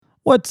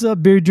What's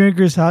up, beer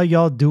drinkers? How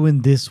y'all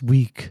doing this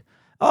week?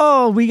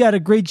 Oh, we got a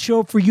great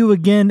show for you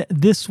again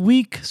this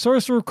week.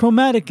 Sorcerer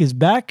Chromatic is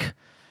back,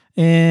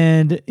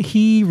 and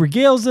he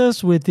regales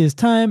us with his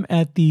time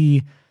at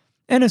the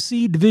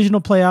NFC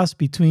Divisional Playoffs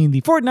between the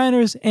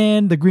 49ers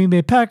and the Green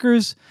Bay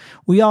Packers.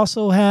 We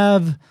also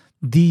have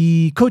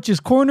the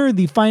Coach's Corner,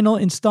 the final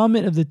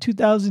installment of the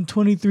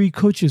 2023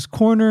 Coach's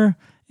Corner,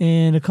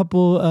 and a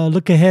couple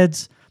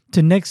look-aheads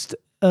to next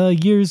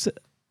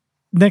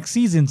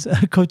season's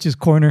Coach's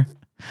Corner.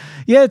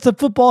 Yeah, it's a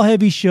football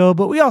heavy show,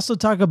 but we also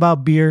talk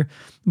about beer.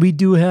 We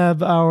do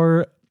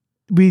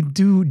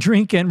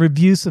drink and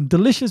review some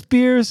delicious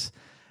beers,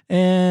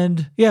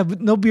 and yeah,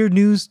 no beer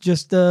news,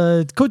 just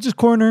Coach's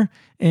Corner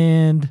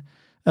and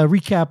a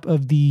recap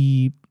of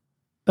the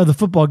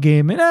football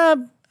game. And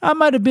I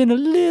might have been a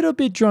little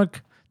bit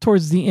drunk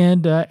towards the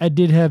end. I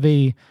did have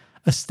a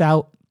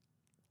stout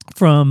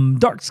from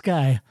Dark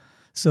Sky,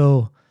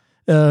 so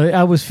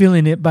I was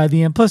feeling it by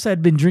the end. Plus,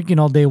 I'd been drinking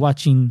all day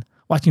watching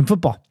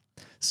football.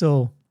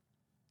 So,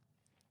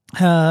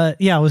 I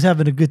was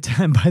having a good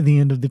time by the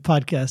end of the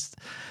podcast.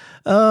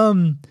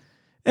 I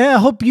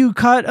hope you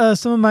caught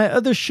some of my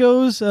other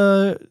shows,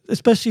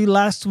 especially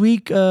last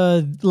week,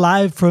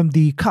 live from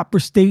the Copper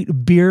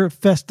State Beer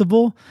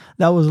Festival.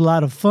 That was a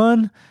lot of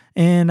fun.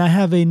 And I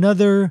have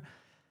another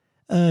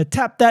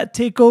Tap That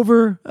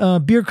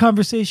Takeover beer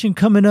conversation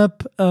coming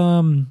up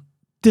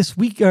next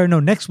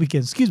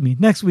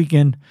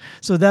weekend.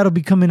 So that'll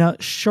be coming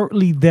out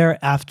shortly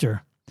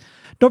thereafter.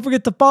 Don't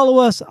forget to follow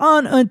us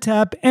on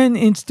Untap and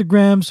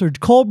Instagram. Search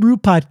Cold Brew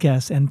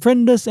Podcast and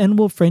friend us and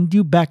we'll friend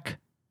you back.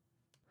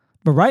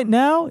 But right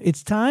now,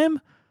 it's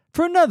time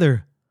for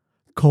another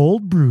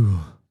Cold Brew.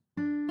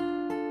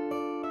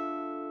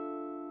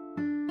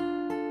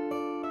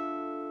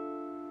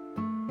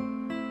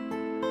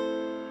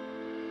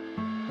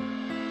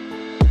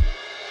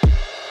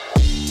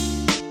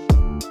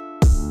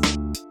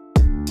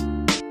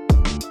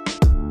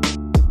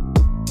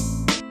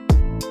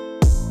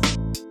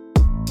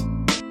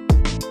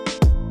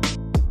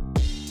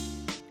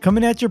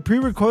 Coming at your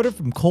pre-recorded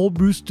from Cold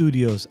Brew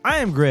Studios. I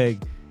am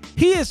Greg.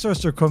 He is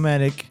Sorcerer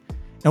Chromatic.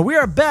 And we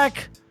are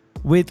back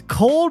with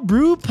Cold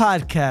Brew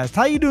Podcast.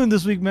 How you doing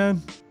this week,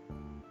 man?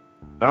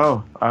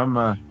 Oh, I'm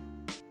up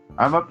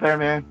there,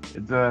 man.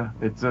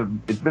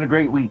 It's been a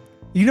great week.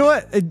 You know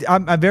what?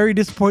 I'm very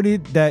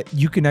disappointed that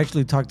you can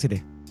actually talk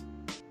today.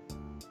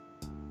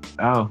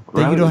 Oh,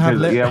 that you don't have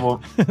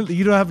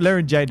you don't have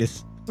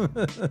laryngitis.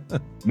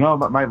 No,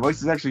 but my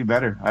voice is actually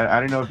better. I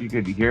don't know if you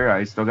could hear.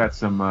 I still got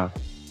some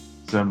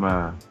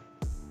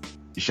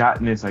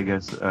shotness, I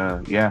guess.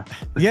 Yeah.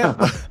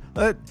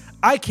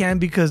 I can,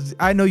 because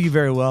I know you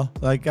very well.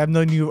 Like, I've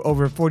known you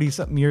over 40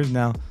 something years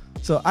now,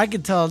 so I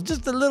can tell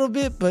just a little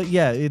bit. But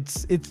yeah,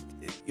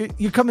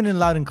 you're coming in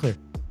loud and clear.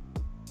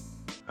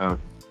 Oh.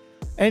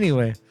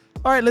 Anyway,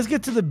 all right, let's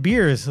get to the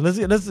beers. Let's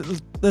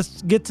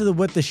get to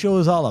what the show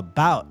is all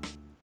about.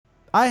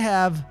 I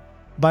have,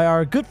 by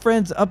our good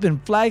friends up in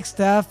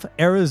Flagstaff,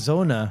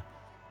 Arizona,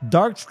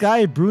 Dark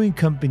Sky Brewing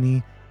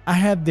Company, I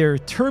have their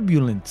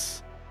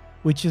Turbulence,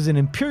 which is an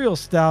imperial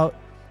stout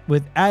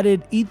with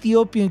added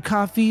Ethiopian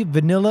coffee,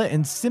 vanilla,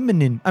 and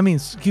cinnamon.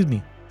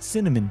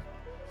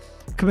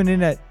 Coming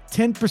in at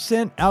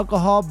 10%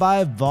 alcohol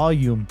by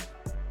volume.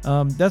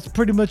 That's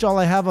pretty much all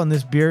I have on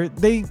this beer.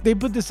 They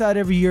put this out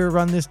every year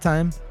around this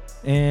time,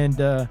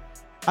 and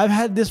I've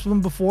had this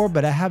one before,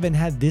 but I haven't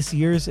had this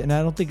year's, and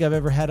I don't think I've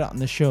ever had it on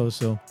the show.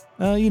 So,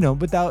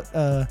 without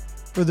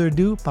further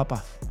ado, pop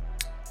off.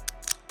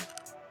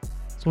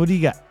 So what do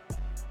you got?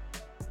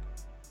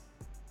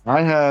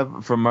 I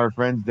have, from our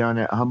friends down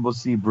at Humble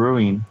Sea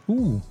Brewing.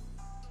 Ooh.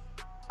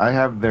 I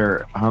have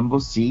their Humble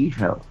Sea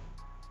Health.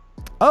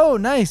 Oh,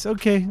 nice.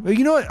 Okay. Well,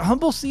 you know what?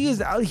 Humble Sea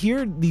is out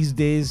here these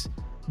days,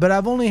 but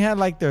I've only had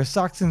like their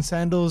Socks and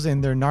Sandals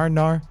and their Nar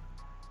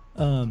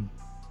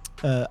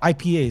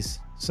IPAs.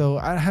 So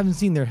I haven't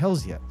seen their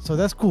Hells yet. So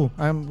that's cool.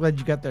 I'm glad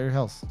you got their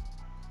Hells.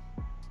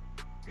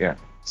 Yeah.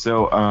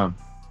 So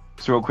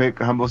real quick,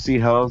 Humble Sea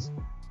Hells.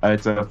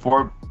 It's a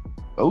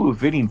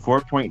fitting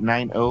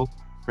 4.90%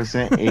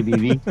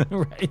 ABV.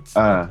 Right.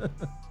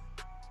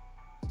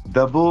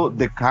 Double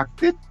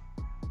decocted.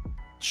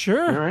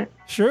 Sure. All right.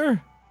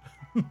 Sure.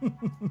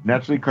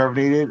 Naturally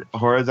carbonated,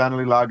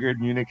 horizontally lagered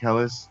Munich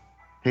Helles.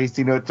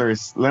 Tasty notes are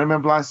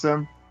lemon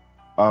blossom,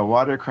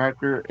 water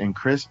cracker, and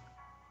crisp.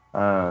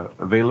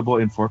 Available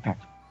in 4-pack.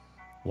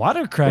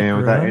 Water cracker. And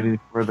without any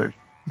further,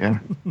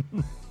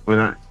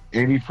 without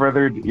any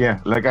further,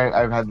 like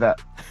I've had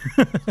that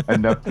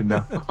enough to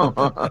know.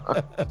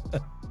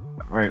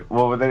 Right.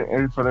 Well, without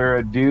any further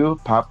ado,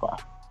 pop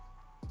off.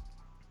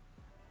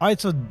 All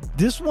right, so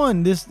this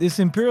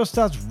Imperial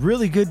Stout's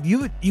really good.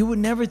 You would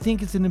never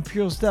think it's an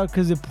Imperial Stout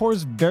because it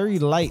pours very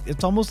light.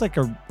 It's almost like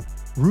a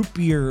root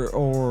beer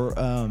or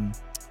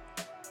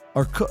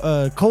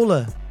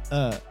cola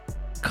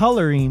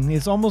coloring.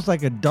 It's almost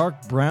like a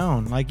dark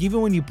brown. Like,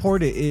 even when you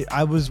poured it,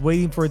 I was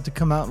waiting for it to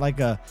come out like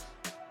a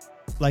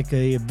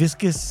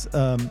viscous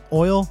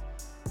oil,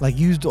 like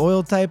used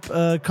oil type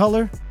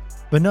color.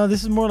 But no,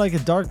 this is more like a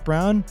dark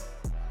brown.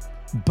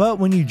 But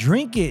when you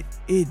drink it,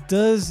 it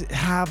does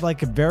have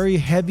like a very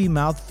heavy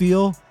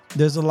mouthfeel.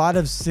 There's a lot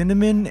of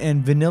cinnamon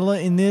and vanilla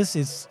in this.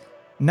 It's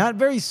not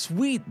very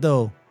sweet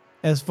though,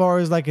 as far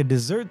as like a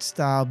dessert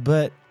style.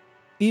 But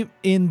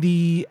in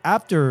the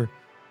after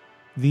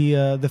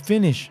the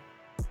finish,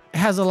 it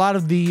has a lot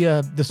of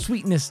the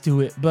sweetness to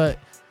it. But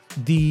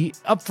the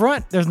up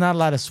front, there's not a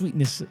lot of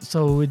sweetness.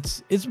 So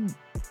it's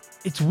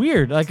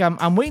weird. Like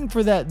I'm waiting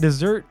for that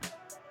dessert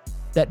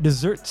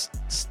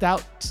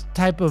stout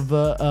type of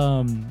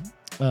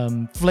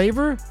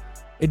flavor.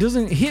 It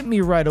doesn't hit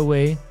me right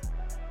away,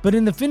 but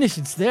in the finish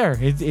it's there.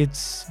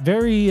 It's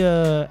very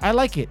I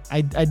like it.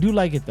 I do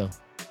like it though.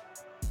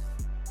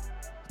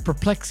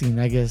 Perplexing,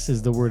 I guess,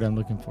 is the word I'm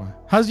looking for.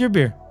 How's your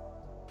beer?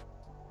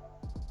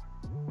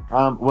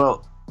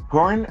 Well,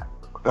 corn,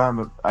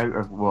 I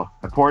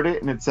poured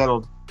it and it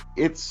settled.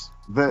 It's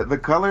the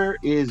color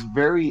is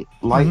very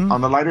light,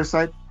 on the lighter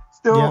side.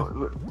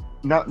 Still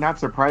not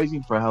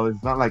surprising for hell.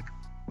 It's not like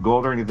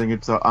gold or anything.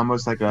 It's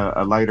almost like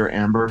a lighter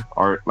amber,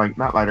 or like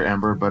not lighter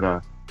amber, but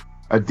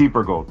a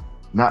deeper gold.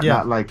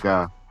 Not like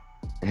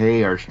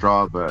hay or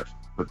straw, but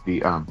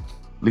the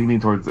leaning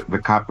towards the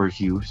copper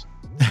hues.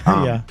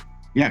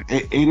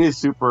 It is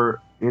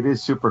super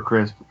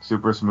crisp,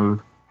 super smooth.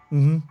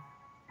 Mm-hmm.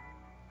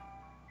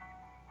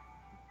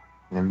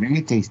 And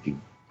very tasty.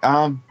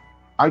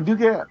 I do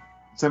get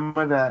some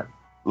of that,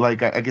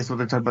 like I guess what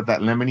they're talking about,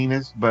 that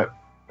lemoniness, but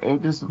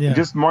it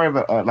just more of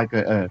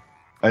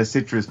a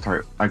citrus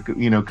tart, like,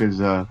 because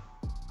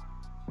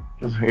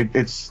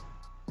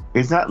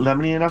it's not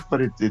lemony enough, but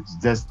it's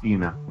zesty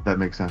enough. If that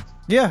makes sense.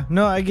 Yeah,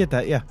 no, I get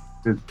that. Yeah.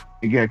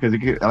 Because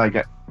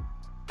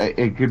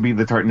it could be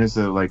the tartness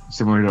of like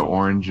similar to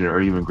orange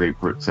or even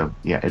grapefruit. So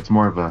yeah, it's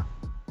more of a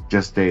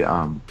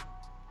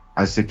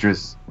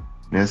citrusness,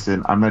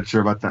 and I'm not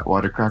sure about that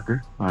water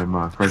cracker.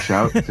 I'm fresh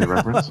out to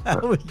reference. I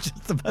was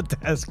just about to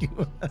ask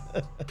you.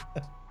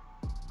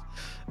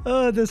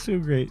 Oh, that's so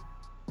great.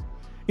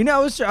 I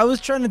was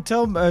trying to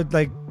tell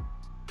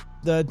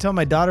tell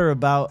my daughter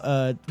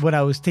about what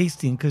I was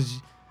tasting,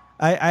 because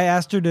I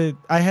asked her to.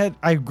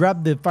 I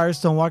grabbed the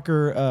Firestone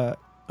Walker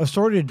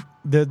assorted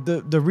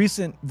the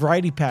recent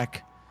variety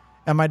pack,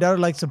 and my daughter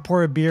likes to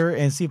pour a beer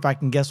and see if I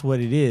can guess what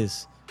it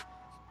is.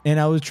 And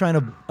I was trying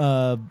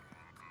to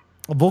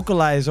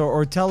vocalize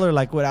or tell her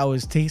like what I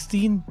was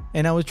tasting,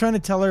 and I was trying to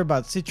tell her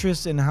about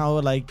citrus and how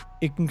like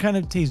it can kind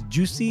of taste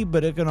juicy,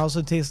 but it can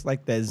also taste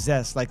like the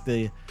zest, like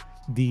the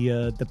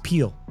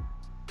peel.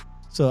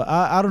 So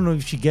I don't know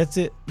if she gets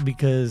it,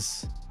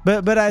 because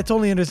but I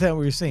totally understand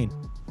what you're saying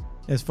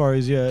as far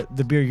as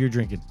the beer you're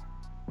drinking.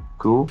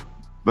 Cool.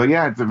 But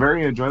yeah, it's a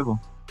very enjoyable.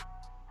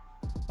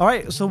 All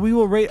right, so we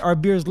will rate our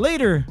beers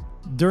later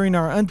during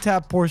our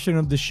Untapped portion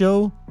of the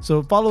show.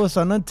 So follow us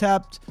on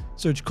Untapped,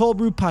 search Cold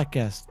Brew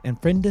Podcast, and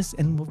friend us,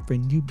 and we'll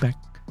friend you back.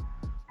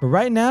 But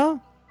right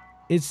now,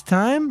 it's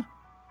time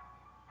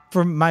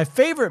for my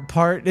favorite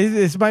part.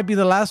 This might be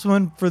the last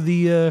one for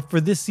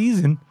this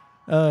season.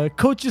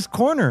 Coach's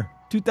Corner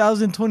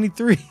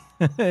 2023,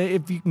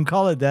 if you can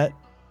call it that.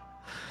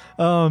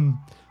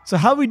 So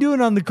how we doing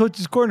on the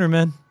Coach's Corner,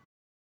 man?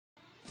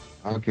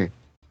 Okay.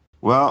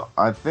 Well,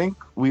 I think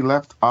we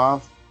left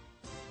off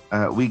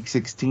week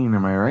 16.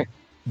 Am I right?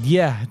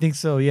 Yeah, I think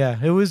so. Yeah,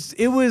 it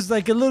was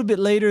like a little bit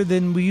later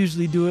than we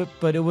usually do it,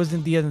 but it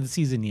wasn't the end of the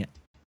season yet.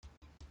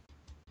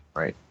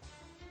 Right.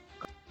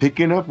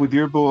 Picking up with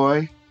your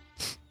boy,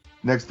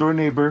 next door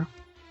neighbor,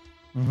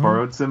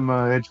 borrowed some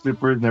edge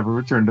clippers, never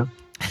returned them.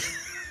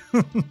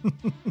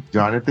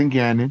 Jonathan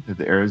Gannon at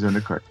the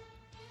Arizona Cardinals.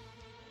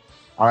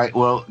 All right.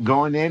 Well,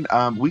 going in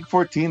week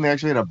 14, they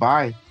actually had a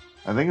bye.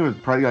 I think it was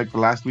probably like the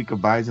last week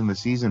of buys in the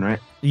season, right?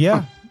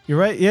 Yeah, you're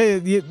right.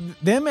 Yeah.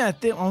 Them, I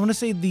want to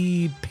say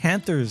the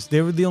Panthers.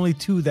 They were the only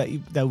two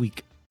that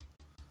week.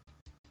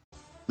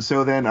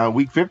 So then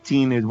week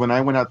 15 is when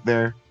I went out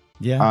there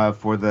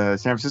for the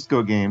San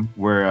Francisco game,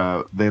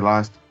 where they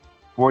lost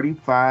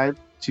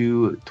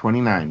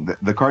 45-29.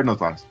 The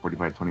Cardinals lost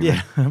 45-29.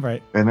 Yeah,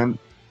 right. And then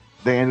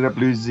they ended up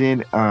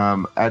losing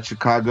at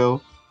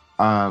Chicago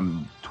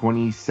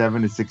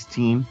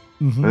 27-16.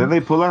 But then they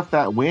pull off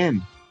that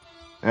win.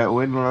 That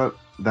win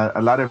that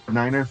a lot of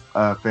Niner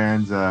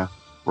fans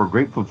were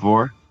grateful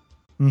for.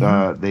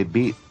 They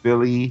beat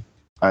Philly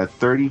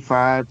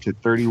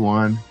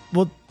 35-31.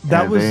 Well,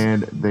 that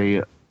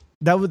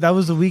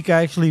was the week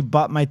I actually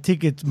bought my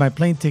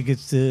plane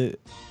tickets to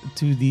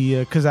the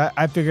because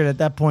I figured at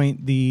that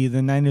point the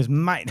Niners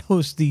might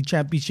host the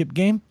championship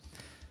game,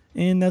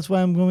 and that's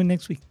why I'm going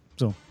next week.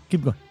 So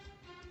keep going.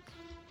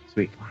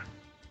 Sweet.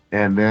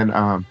 And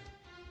then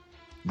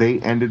they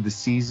ended the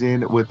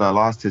season with a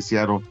loss to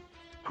Seattle,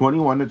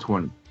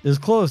 21-20. It was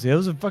close. It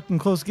was a fucking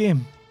close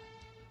game.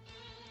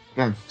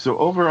 Yeah. So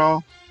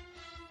overall,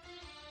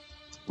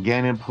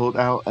 Gannon pulled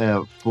out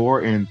a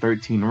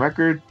 4-13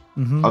 record.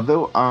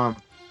 Although,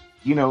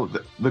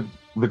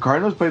 the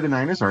Cardinals played the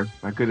Niners hard.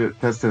 I could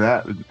attest to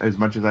that as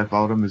much as I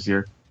followed them this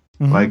year.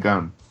 Like,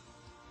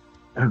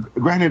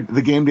 Granted,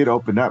 the game did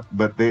open up,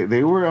 but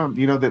they were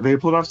they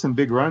pulled off some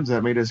big runs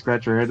that made us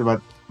scratch our heads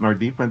about our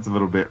defense a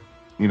little bit.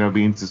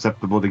 Being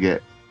susceptible to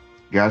get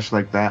gashed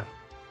like that.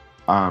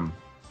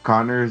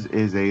 Connors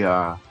is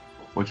a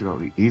what you call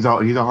it? He's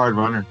a hard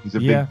runner. He's a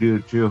big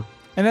dude too.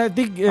 And I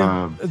think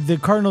the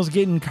Cardinals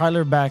getting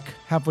Kyler back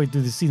halfway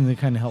through the season, they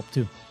kind of helped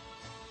too.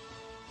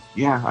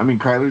 Yeah, I mean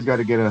Kyler's got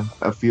to get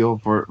a feel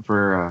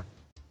for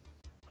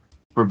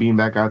being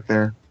back out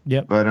there.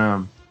 Yep. But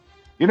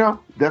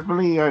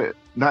definitely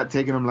not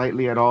taking him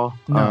lightly at all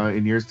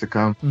in years to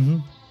come. Mm-hmm.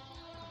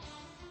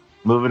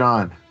 Moving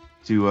on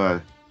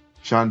to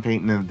Sean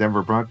Payton and the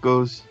Denver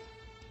Broncos.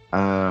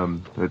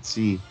 Let's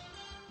see.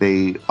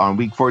 They on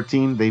week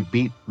 14 they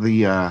beat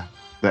the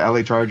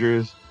LA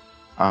Chargers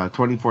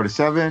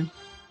 24-7.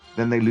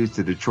 Then they lose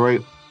to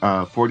Detroit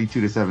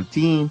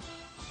 42-17.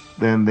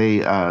 Then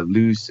they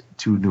lose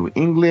to New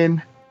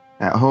England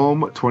at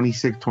home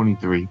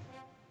 26-23.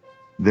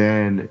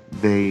 Then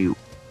they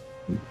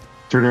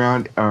turn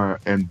around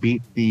and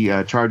beat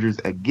the Chargers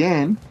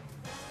again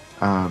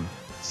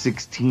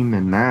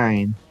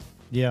 16-9.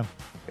 Yeah.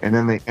 And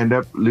then they end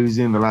up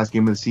losing the last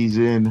game of the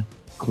season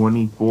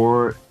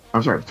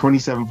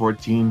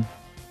 27-14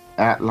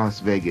 at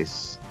Las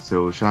Vegas.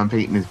 So Sean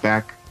Payton is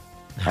back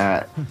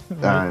at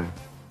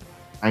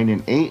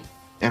 9-8.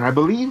 And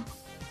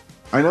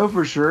I know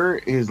for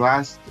sure his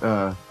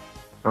the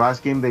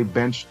last game they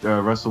benched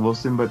Russell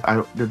Wilson, but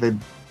did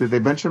they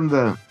bench him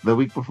the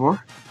week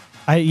before?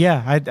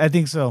 I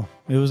think so.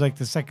 It was like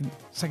the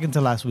second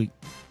to last week.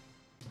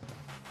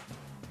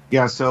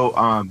 Yeah,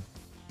 so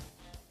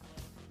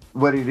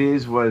what it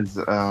is was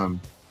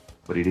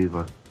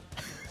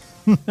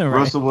Right.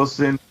 Russell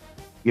Wilson.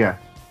 Yeah,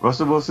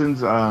 Russell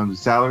Wilson's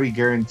salary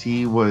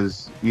guarantee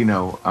was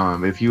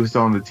if he was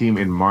still on the team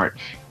in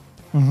March,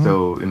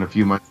 so in a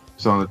few months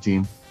still on the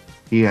team,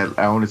 he had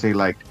I want to say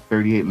like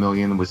 $38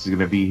 million, which is going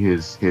to be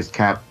his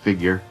cap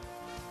figure,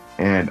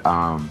 and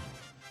on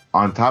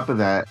top of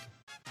that,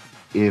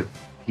 if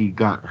he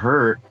got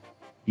hurt,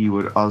 he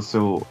would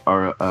also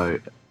a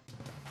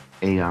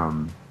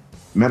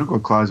medical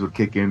clause would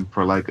kick in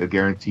for like a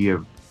guarantee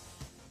of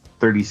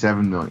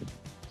 $37 million.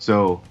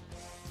 So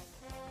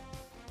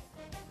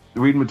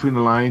reading between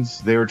the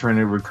lines, they were trying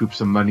to recoup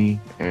some money,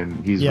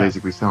 and he's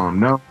basically telling them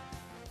no.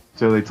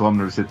 So they told him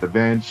to sit the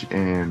bench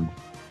and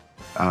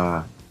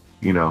have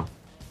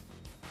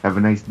a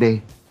nice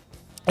day.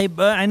 Hey,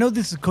 but I know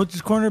this is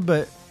Coach's Corner,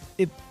 but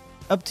if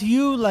up to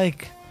you,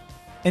 like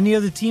any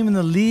other team in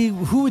the league,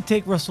 who would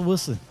take Russell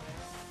Wilson?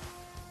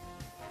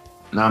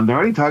 No, they're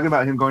already talking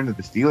about him going to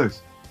the Steelers.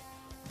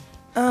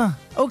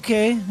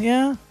 Okay,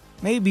 yeah,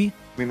 maybe.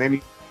 I mean, they need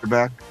a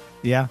quarterback.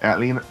 Yeah.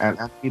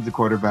 Atlanta needs a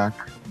quarterback.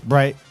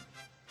 Right.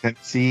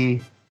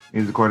 Tennessee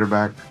needs a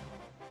quarterback.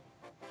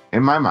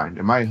 In my mind,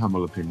 in my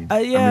humble opinion.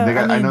 Yeah.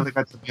 I know they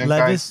got some young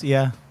Levis, guys.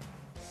 yeah.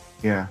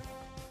 Yeah.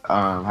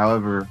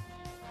 However,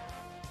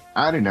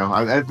 I don't know.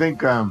 I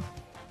think a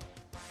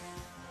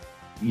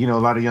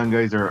lot of young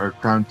guys are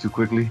crowned too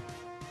quickly.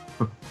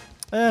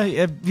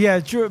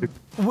 Yeah, true.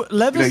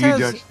 Levis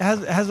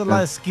has a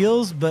lot of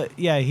skills, but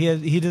yeah,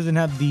 he doesn't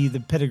have the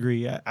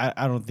pedigree.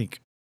 I don't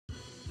think.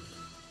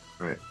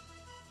 Right.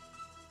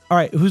 All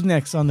right, who's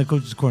next on the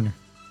Coach's Corner?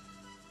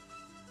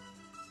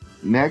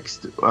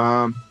 Next,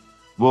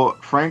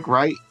 Frank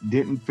Wright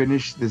didn't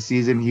finish the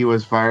season. He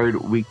was fired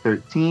week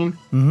 13.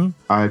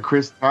 Mm-hmm.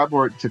 Chris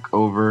Tabor took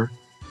over.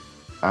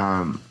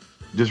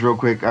 Just real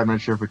quick, I'm not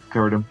sure if we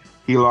covered him.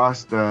 He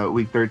lost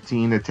week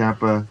 13 to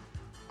Tampa,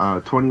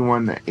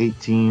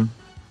 21-18.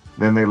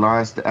 Then they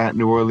lost at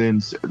New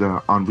Orleans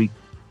on week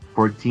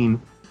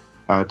 14,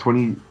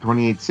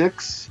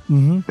 28-6.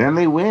 Mm-hmm. Then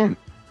they win.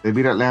 They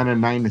beat Atlanta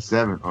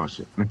 9-7. Oh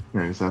shit,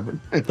 9-7.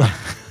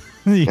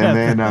 Yeah,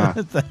 and then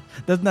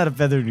that's not a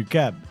feather in your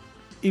cap,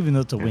 even though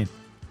it's a win.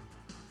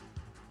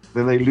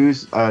 Then they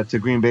lose to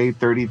Green Bay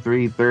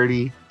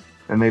 33-30.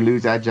 Then they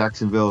lose at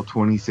Jacksonville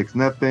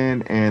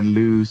 26-0 and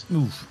lose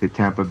to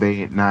Tampa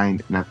Bay at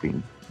 9-0. Yeah.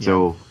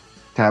 So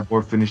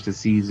Tabor finished the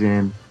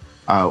season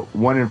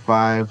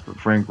 1-5.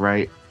 Frank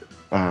Wright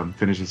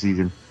finished the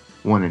season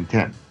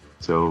 1-10.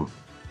 So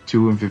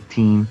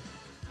 2-15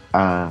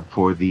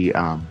 for the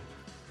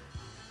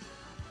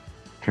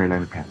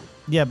Carolina Panthers.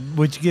 Yeah,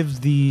 which gives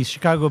the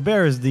Chicago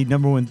Bears the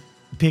number one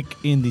pick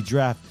in the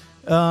draft,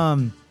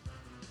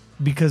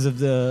 because of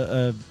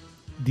the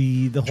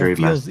whole trade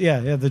field.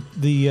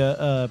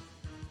 The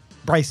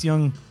Bryce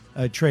Young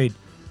trade.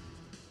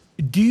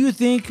 Do you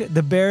think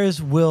the Bears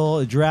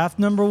will draft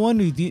number one?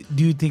 Or do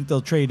you think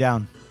they'll trade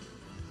down?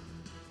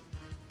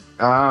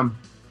 As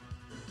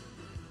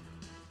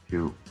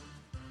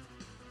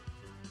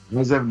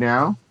of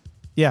now,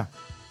 yeah,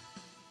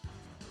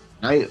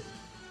 I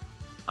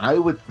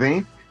would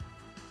think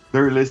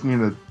they're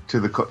listening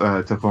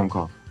to phone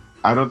calls.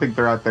 I don't think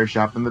they're out there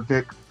shopping the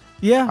pick.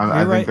 Yeah, I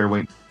think right. they're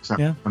waiting for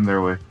something on their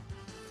way.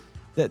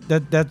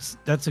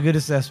 That's a good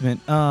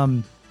assessment.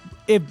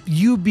 If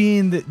you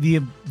being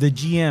the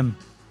GM,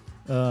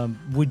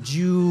 would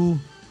you?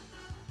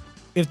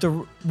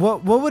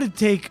 What would it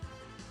take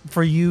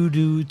for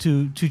you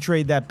to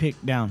trade that pick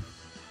down?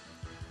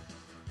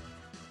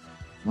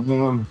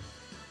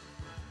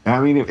 I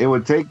mean, it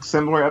would take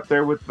somewhere up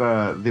there with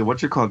the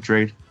what you call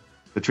trade,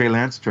 the Trey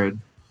Lance trade.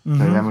 Tell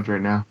you that much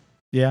right now.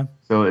 Yeah.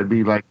 So it'd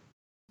be like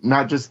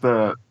not just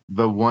the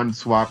one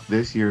swap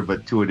this year,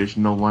 but 2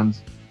 additional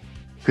ones,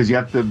 because you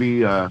have to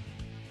be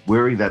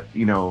wary that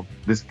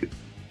this.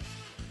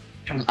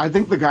 I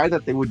think the guy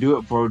that they would do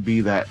it for would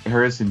be that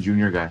Harrison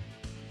Jr. guy,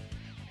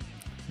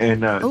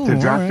 and to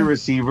draft a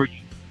receiver,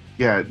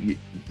 yeah,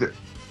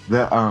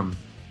 that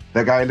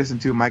guy I listen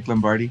to, Mike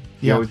Lombardi.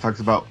 He always talks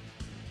about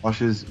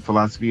Wash's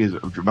philosophy is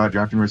about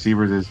drafting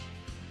receivers is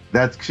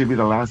that should be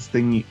the last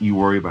thing you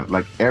worry about.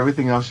 Like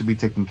everything else should be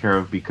taken care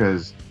of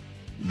because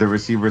the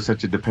receiver is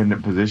such a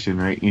dependent position,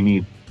 right? You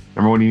need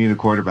number one, you need a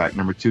quarterback.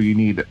 Number two, you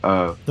need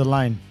the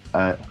line,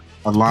 a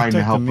line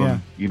to help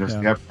him. Yeah.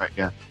 Stay upright.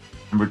 Yeah.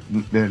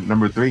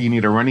 Number three, you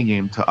need a running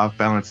game to off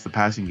balance the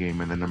passing game,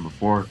 and then number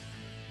four,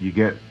 you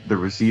get the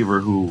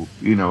receiver who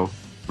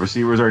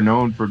receivers are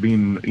known for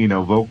being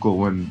vocal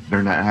when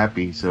they're not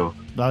happy. So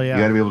you got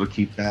to be able to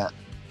keep that.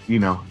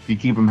 If you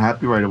keep him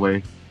happy right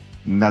away,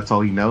 and that's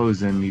all he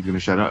knows, and he's gonna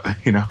shut up.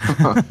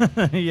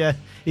 Yeah,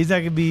 he's not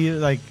gonna be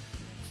like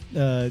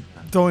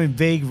throwing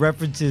vague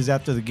references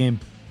after the game.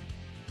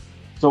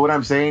 So what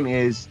I'm saying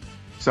is,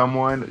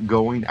 someone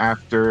going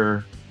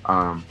after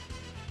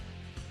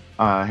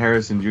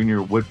Harrison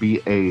Jr. would be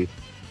a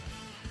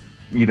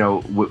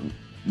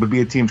would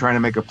be a team trying to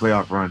make a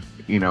playoff run.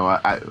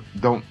 I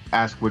don't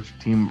ask which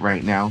team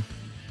right now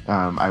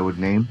I would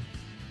name,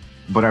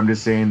 but I'm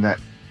just saying that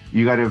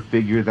you got to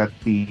figure that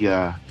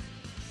the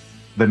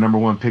number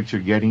one picks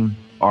you're getting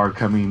are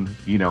coming,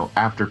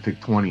 after pick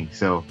 20.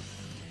 So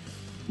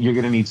you're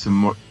gonna need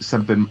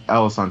something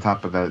else on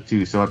top of that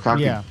too. So I'm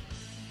talking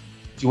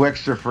 2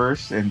 extra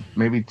firsts and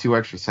maybe 2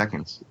 extra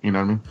seconds. You know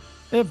what I mean?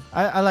 Yep,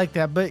 I like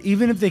that. But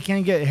even if they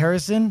can't get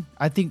Harrison,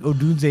 I think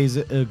Odunze is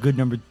a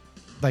good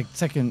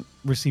second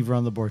receiver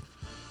on the board.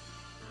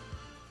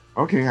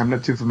 Okay, I'm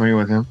not too familiar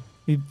with him.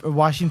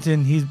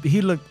 Washington,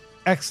 he looked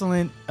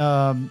excellent.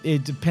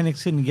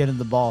 Penix couldn't get him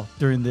the ball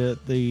during the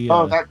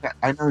that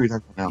I know who you're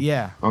talking about now.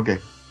 Yeah. Okay.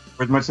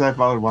 For as much as I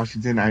followed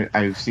Washington,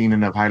 I've seen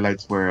enough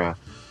highlights where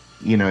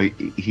he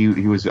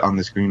was on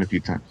the screen a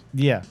few times.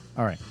 Yeah.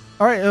 All right.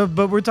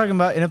 But we're talking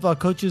about NFL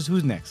coaches.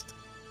 Who's next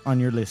on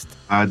your list?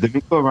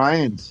 D'Amico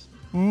Ryans.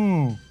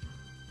 D'Amico.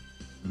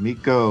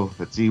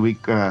 Let's see.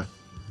 Week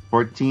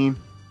 14,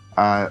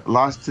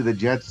 lost to the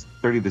Jets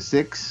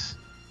 30-6.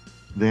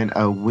 Then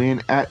a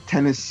win at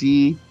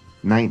Tennessee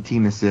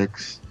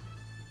 19-6.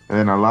 And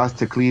then a loss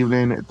to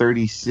Cleveland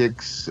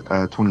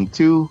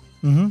 36-22.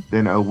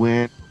 Then a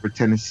win for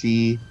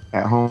Tennessee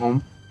at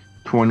home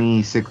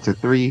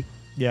 26-3.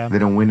 Yeah.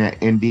 Then a win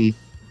at Indy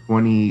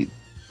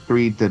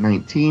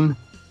 23-19.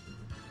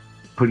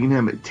 Putting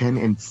him at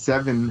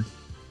 10-7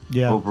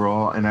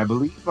 overall. And I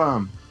believe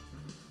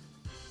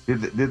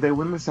did they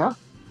win the South?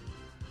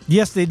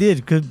 Yes, they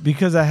did,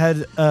 because I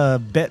had a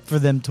bet for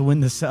them to win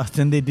the South,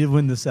 and they did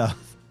win the South.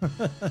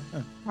 All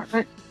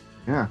right.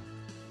 Yeah.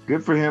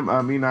 Good for him.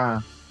 I mean,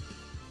 and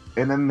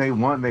then they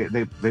won.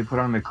 They put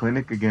on a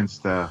clinic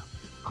against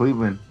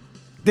Cleveland.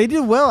 They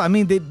did well. I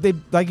mean, they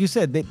like you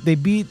said, they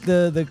beat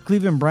the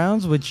Cleveland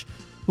Browns,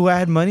 who I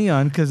had money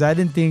on because I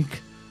didn't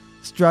think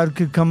Stroud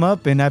could come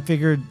up, and I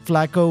figured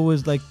Flacco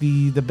was like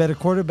the better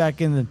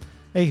quarterback. And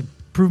hey,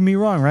 prove me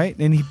wrong, right?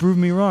 And he proved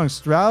me wrong.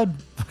 Stroud,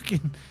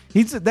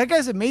 that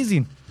guy's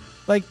amazing.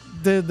 Like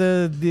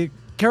the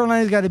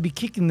Carolina's got to be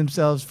kicking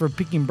themselves for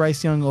picking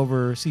Bryce Young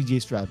over C.J.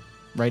 Stroud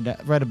right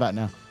about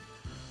now.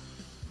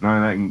 No,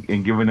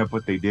 and giving up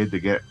what they did to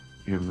get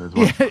him as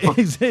well. Yeah,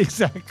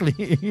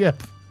 exactly.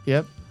 Yep.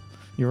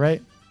 You're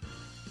right.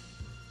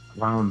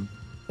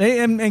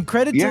 And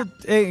credit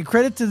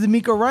to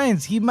D'Amico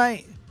Ryans. He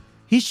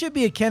should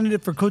be a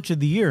candidate for Coach of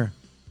the Year.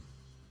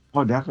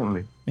 Oh,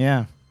 definitely.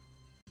 Yeah.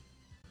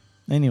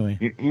 Anyway,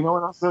 you know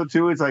what else though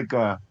too? It's like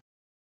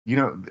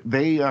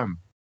they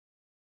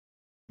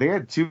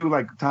had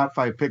 2 top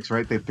 5 picks,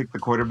 right? They picked the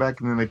quarterback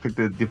and then they picked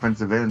the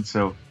defensive end.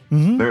 So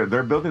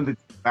they're building the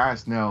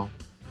fast now.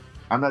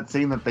 I'm not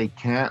saying that they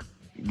can't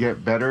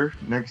get better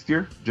next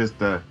year. Just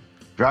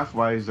draft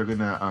wise, they're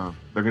gonna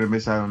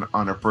miss out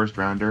on a first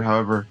rounder.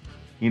 However,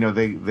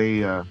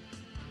 they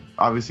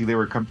obviously they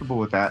were comfortable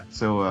with that.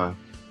 So I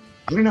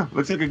don't know.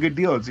 Looks like a good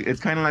deal.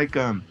 It's kind of like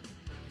the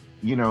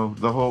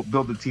whole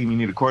build the team. You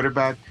need a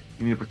quarterback.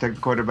 You need to protect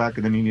the quarterback,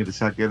 and then you need to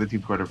sack the other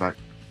team's quarterback.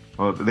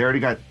 Well, they already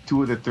got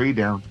 2 of the 3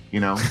 down.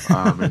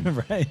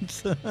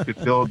 Right.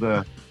 Could build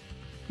the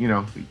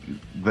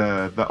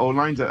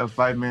O-line's a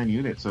 5-man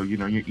unit. So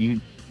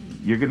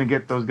you're gonna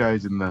get those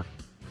guys in the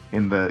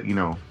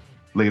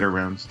later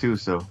rounds too.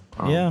 So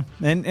yeah,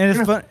 and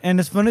it's fun. And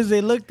as fun as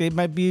they look, they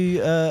might be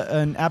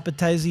an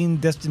appetizing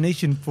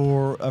destination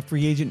for a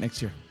free agent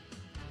next year.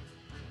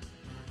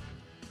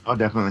 Oh,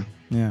 definitely.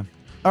 Yeah.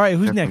 All right,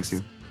 who's definitely next?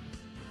 Too.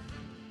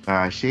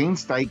 Shane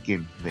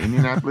Steichen, the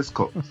Indianapolis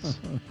Colts.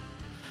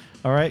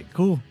 All right,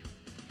 cool.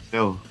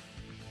 So,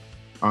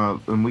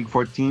 in week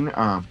 14,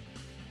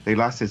 They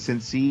lost to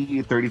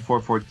Cincy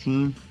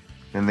 34-14.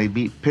 Then they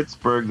beat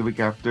Pittsburgh the week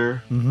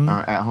after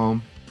at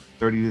home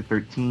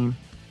 30-13.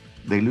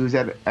 They lose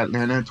at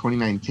Atlanta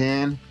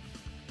 29-10.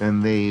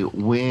 Then they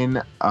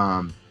win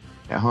at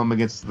home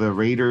against the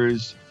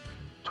Raiders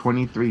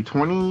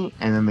 23-20.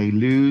 And then they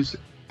lose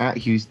at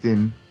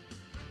Houston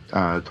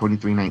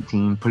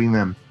 23-19, putting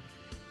them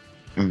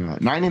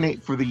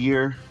 9-8 for the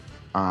year.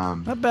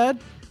 Not bad.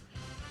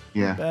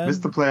 Yeah, Not bad.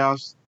 Missed the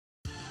playoffs,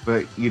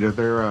 but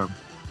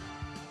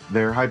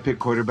their high pick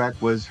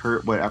quarterback was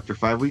hurt. After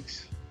 5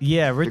 weeks?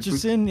 Yeah,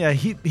 Richardson. Yeah,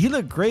 he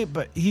looked great,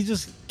 but he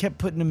just kept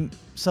putting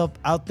himself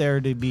out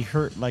there to be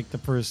hurt like the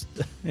first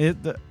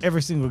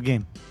every single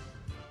game.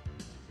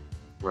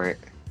 Right.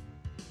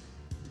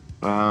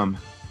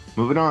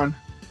 Moving on.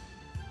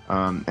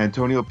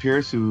 Antonio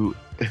Pierce, who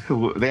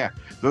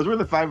those were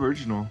the 5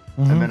 original,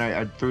 and then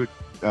I threw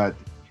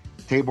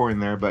Tabor in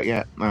there, but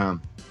yeah,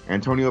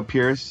 Antonio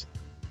Pierce,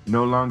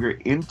 no longer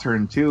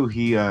intern too.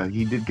 He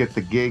did get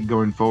the gig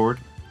going forward,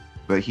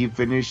 but he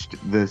finished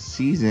the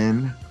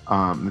season.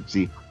 Let's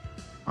see,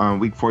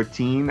 week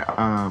 14,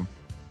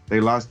 they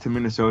lost to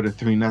Minnesota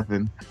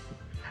 3-0.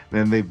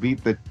 Then they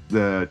beat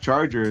the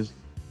Chargers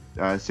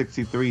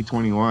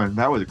 63-21.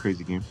 That was a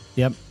crazy game.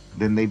 Yep.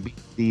 Then they beat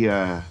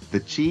the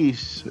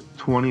Chiefs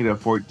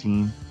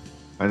 20-14.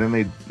 And then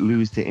they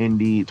lose to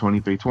Indy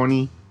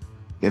 23-20.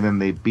 And then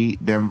they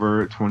beat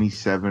Denver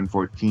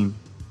 27-14.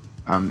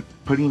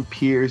 Putting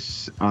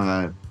Pierce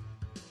 5-4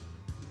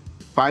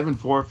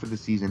 for the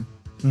season.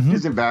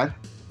 Isn't bad.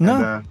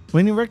 No, and,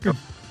 winning record.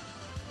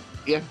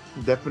 Yeah,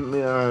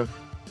 definitely a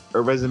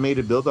resume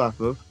to build off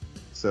of.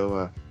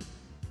 So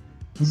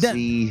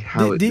see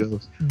how it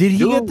goes. Did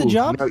he get the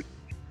job? No,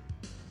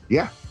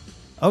 yeah.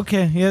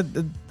 Okay, yeah.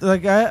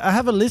 Like I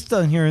have a list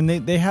on here, and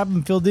they have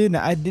him filled in.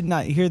 I did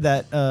not hear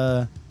that.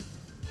 I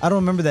don't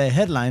remember that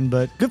headline,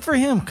 but good for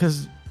him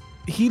because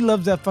he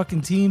loves that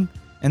fucking team,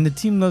 and the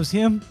team loves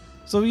him.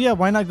 So yeah,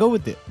 why not go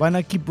with it? Why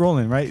not keep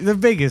rolling? Right? They're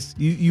Vegas.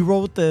 You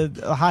roll with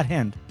the hot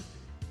hand.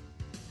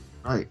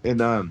 Right,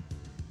 and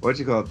what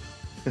you call it?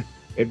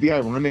 It'd be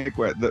ironic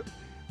where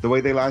the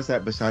way they lost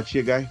that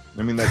Bisaccia guy.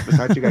 I mean, that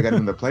Bisaccia guy got him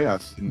in the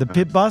playoffs. And, the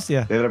pit boss,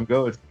 yeah. They let him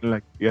go. It's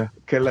kind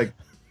of like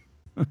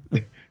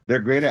they're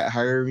great at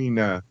hiring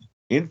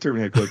interim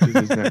head coaches,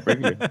 isn't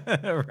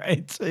regular?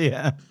 Right. So,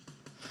 yeah.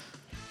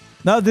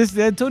 No, this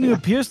Antonio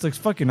Pierce looks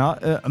fucking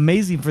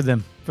amazing for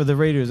them, for the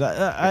Raiders.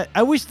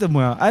 I wish them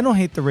well. I don't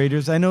hate the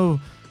Raiders. I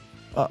know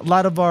a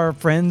lot of our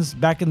friends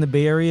back in the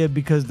Bay Area,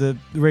 because the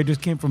Raiders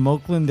came from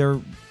Oakland, they're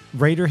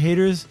Raider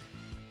haters.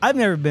 I've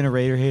never been a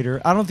Raider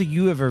hater. I don't think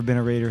you have ever been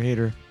a Raider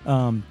hater.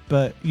 But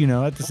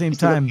at the same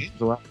time,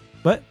 what?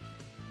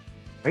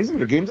 I used to go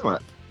to games a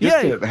lot.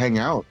 Just to hang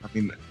out. I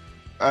mean,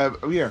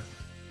 yeah.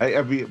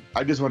 I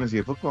just want to see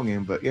a football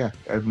game, but yeah,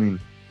 I mean,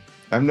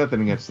 I have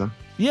nothing against them.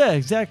 Yeah,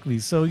 exactly.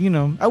 So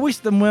I wish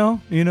them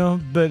well.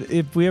 But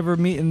if we ever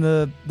meet in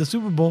the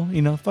Super Bowl,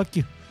 fuck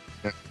you.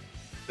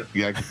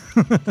 Yeah.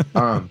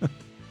 I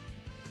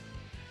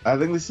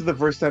think this is the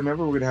first time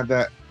ever we're gonna have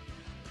that.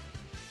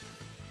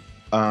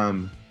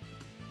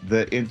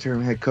 The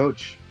interim head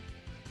coach.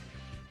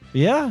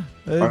 Yeah.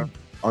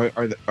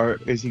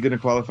 Is he going to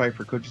qualify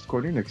for coach's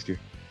corner next year?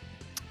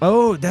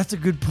 Oh, that's a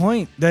good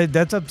point.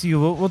 That's up to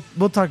you.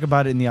 We'll talk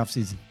about it in the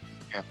offseason.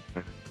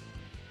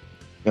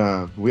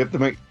 Yeah. We have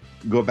to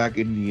go back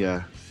in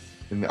the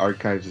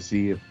archives to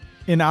see if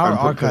in our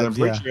archives.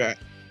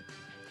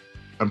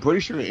 I'm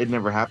pretty sure it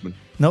never happened.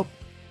 Nope.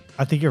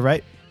 I think you're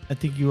right. I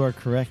think you are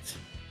correct.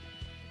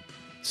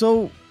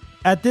 So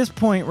at this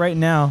point right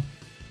now,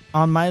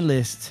 on my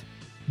list,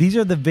 these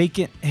are the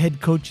vacant head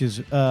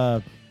coaches.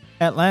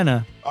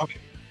 Atlanta. Okay.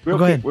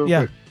 Go ahead.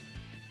 Quick.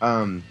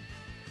 I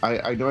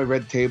know I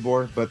read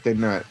Tabor, but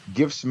then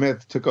Give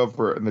Smith took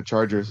over in the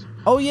Chargers.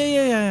 Oh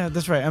yeah.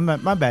 That's right.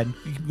 My bad.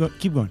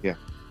 Keep going. Yeah.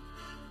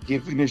 He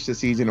finished the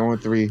season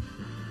 0-3.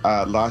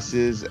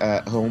 Losses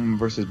at home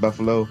versus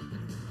Buffalo,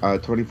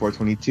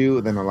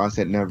 24-22. Then a loss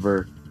at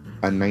Denver,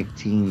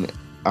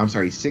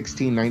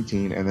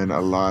 16-19, and then a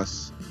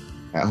loss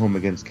at home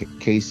against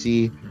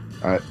KC.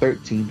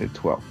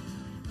 13-12.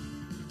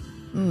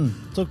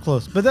 So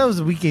close. But that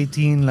was week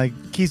 18. Like,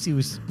 Casey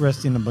was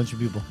resting a bunch of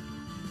people.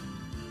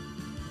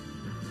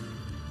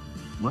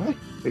 What?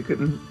 They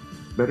couldn't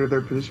better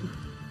their position?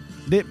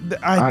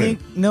 I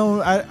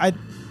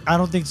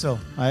don't think so.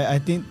 I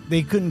think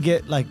they couldn't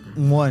get like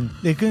one.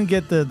 They couldn't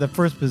get the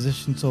first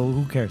position, so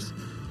who cares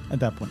at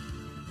that point?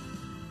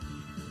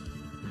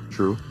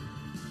 True.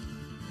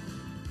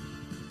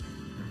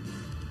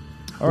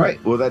 All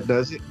right. Well, that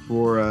does it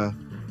for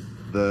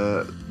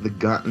the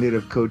gauntlet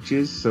of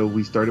coaches. So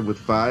we started with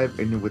 5,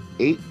 ended with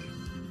 8,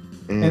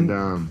 and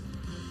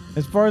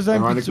as far as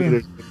I'm concerned,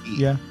 there's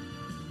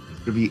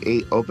gonna be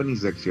 8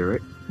 openings next year,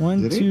 right?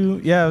 1, 2.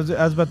 8? Yeah, I was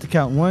about to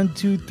count. 1,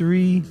 2,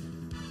 3,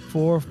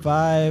 4,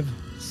 5,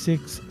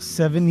 6,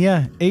 7.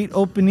 Yeah, 8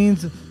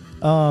 openings.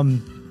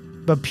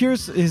 But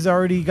Pierce has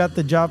already got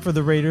the job for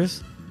the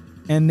Raiders,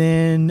 and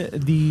then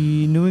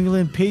the New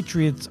England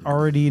Patriots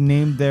already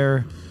named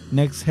their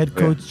next head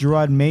coach,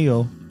 Gerard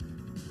Mayo.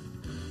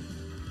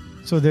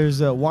 So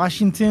there's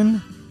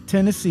Washington,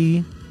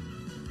 Tennessee,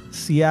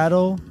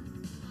 Seattle,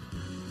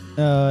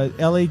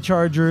 LA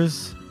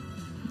Chargers,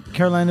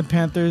 Carolina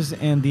Panthers,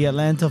 and the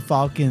Atlanta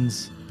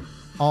Falcons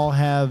all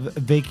have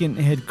vacant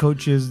head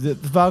coaches. The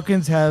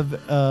Falcons have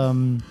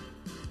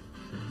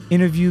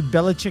interviewed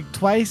Belichick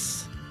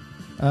twice,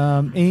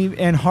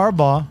 and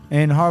Harbaugh.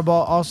 And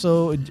Harbaugh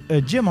also,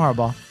 Jim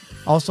Harbaugh,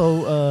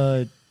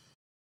 also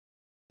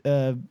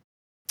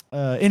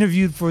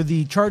interviewed for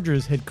the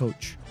Chargers head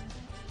coach.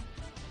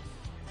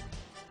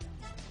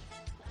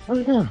 Oh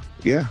yeah,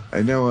 yeah.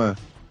 I know.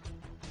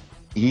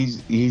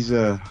 He's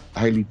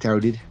highly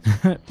touted.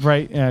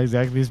 Right. Yeah.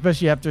 Exactly.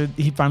 Especially after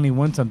he finally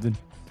won something.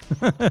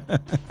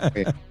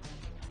 Yeah.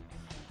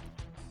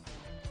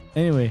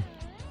 Anyway,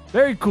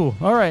 very cool.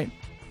 All right,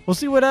 we'll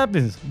see what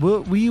happens.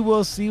 We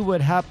will see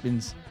what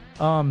happens.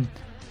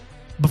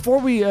 Before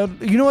we,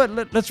 you know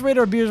what? Let's rate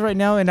our beers right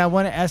now, and I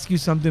want to ask you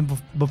something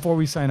before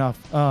we sign off.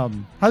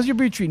 How's your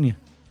beer treating you?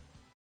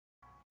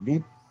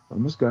 Good.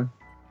 Almost gone.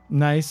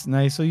 Nice.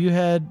 So you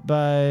had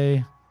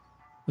by,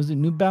 was it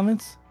New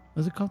Balance?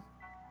 What's it called?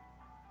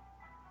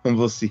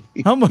 We'll see.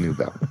 New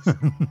Balance.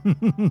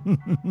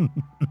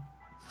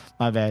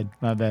 My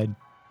bad.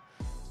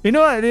 You know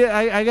what?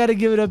 I gotta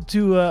give it up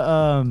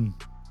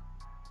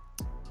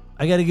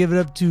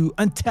to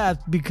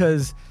Untapped,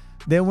 because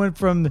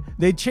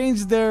they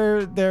changed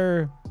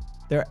their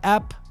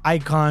app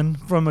icon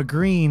from a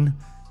green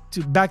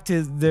back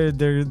to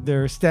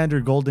their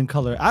standard golden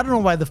color. I don't know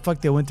why the fuck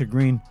they went to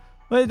green.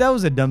 But that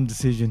was a dumb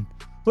decision.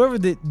 Whoever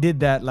did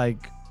that,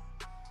 like,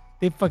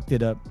 they fucked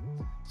it up.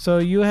 So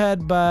you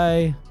had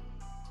Humble.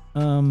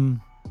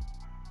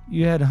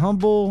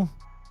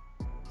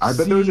 I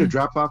bet there was a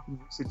drop off in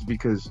usage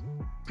because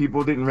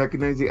people didn't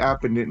recognize the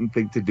app and didn't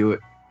think to do it.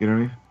 You know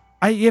what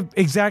I mean? Yep,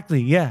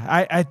 exactly.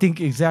 Yeah, I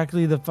think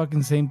exactly the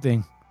fucking same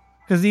thing.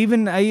 Because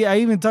I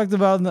even talked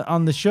about it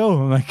on the show.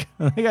 I'm like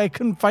I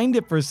couldn't find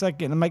it for a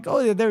second. I'm like,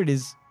 oh yeah, there it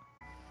is.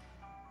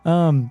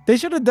 They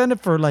should have done it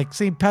for like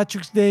St.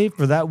 Patrick's Day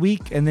for that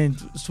week and then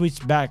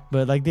switched back.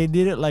 But like they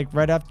did it like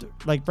right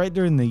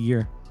during the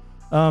year.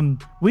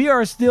 We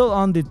are still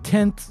on the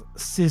 10th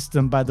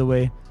system, by the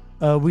way.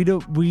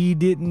 We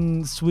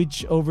didn't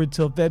switch over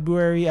till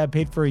February. I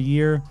paid for a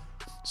year,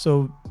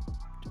 so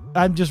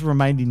I'm just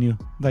reminding you,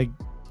 like,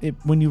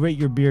 when you rate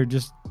your beer,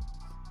 just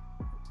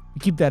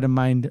keep that in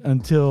mind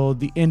until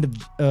the end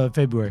of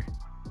February.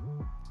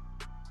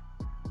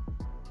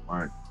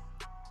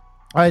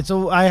 All right,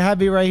 so I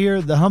have it right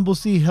here. The Humble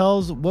Sea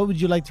Hells. What would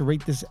you like to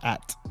rate this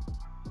at?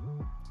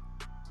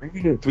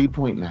 Maybe a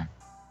 3.9.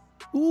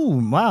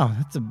 Ooh, wow,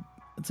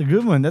 that's a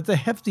good one. That's a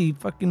hefty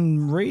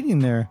fucking rating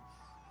there.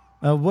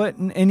 What?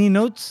 Any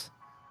notes?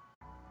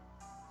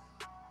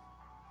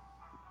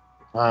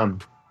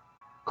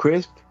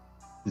 Crisp,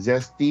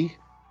 zesty,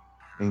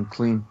 and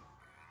clean.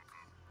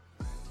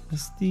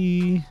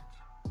 Zesty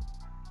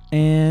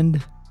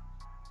and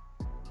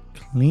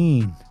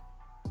clean.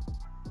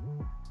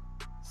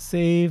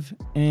 Save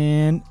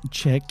and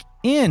check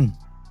in.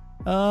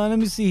 Let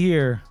me see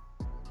here.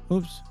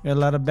 Oops, got a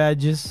lot of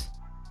badges.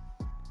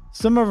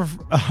 Some of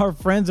our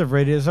friends have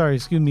rated it. Sorry,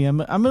 excuse me. I'm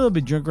a little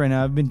bit drunk right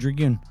now. I've been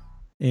drinking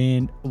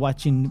and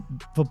watching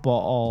football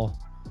all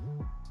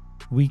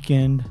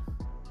weekend.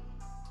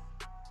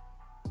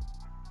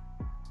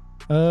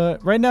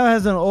 Right now it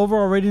has an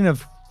overall rating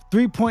of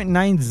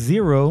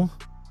 3.90.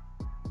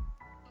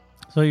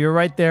 So you're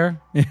right there.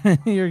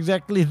 You're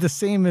exactly the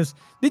same as.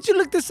 Did you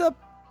look this up?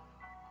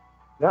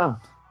 Yeah.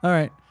 All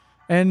right.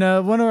 And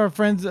one of our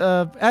friends,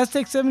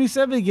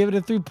 Aztec77, gave it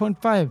a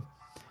 3.5.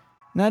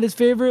 Not his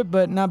favorite,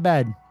 but not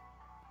bad.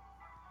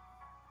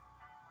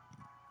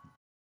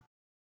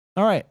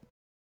 All right.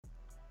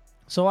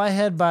 So I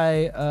had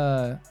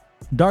by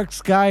Dark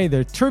Sky,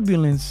 their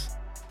Turbulence.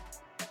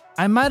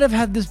 I might have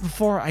had this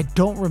before. I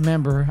don't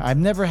remember. I've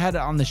never had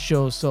it on the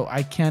show, so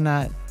I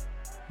cannot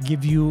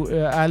give you...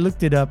 I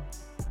looked it up.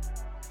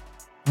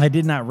 I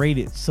did not rate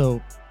it,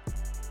 so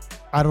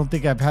I don't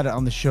think I've had it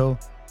on the show.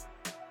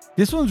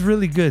 This one's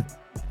really good.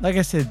 Like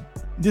I said,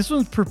 this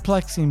one's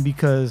perplexing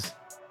because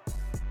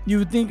you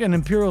would think an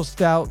Imperial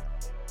Stout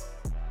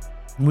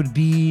would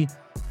be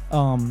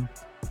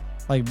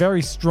like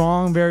very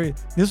strong,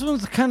 this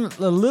one's kind of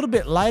a little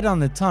bit light on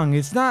the tongue.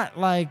 It's not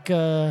like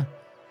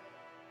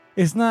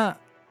it's not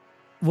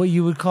what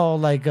you would call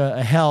like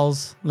a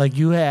Hell's like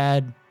you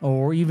had,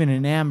 or even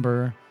an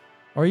Amber,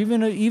 or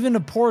even a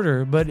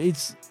Porter, but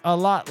it's a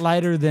lot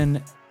lighter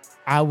than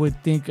I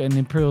would think an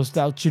Imperial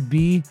Stout should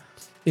be.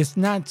 It's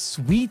not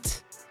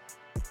sweet,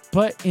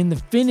 but in the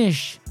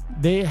finish,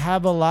 they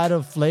have a lot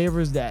of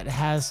flavors that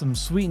has some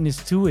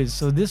sweetness to it.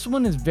 So this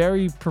one is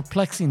very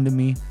perplexing to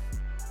me.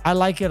 I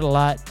like it a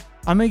lot.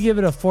 I'm going to give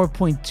it a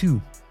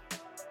 4.2.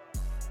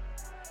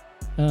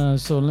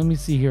 So let me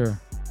see here.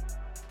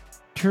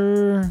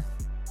 Turbulence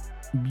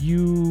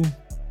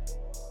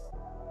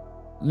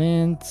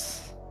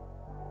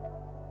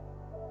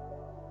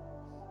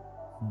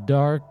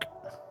Dark.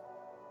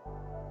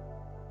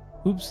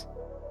 Oops.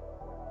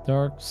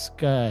 Dark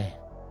Sky.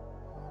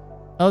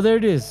 Oh, there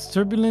it is.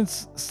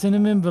 Turbulence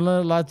Cinnamon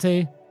Vanilla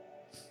Latte.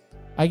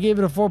 I gave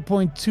it a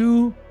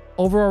 4.2.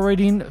 Overall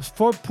rating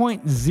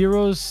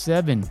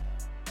 4.07.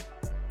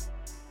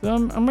 So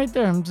I'm right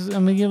there. I'm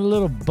gonna give it a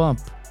little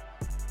bump,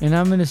 and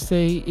I'm gonna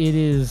say it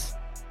is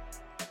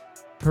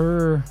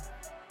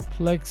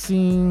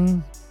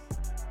perplexingly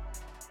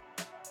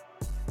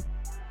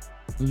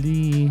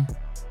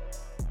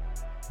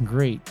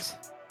great.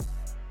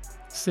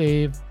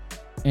 Save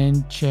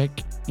and check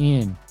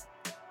in.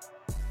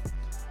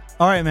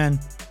 All right, man.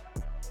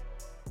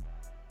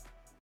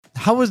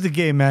 How was the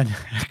game, man?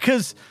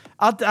 Because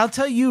I'll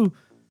tell you,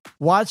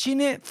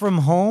 watching it from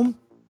home.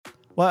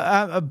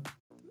 Well,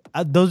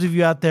 those of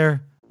you out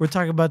there, we're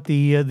talking about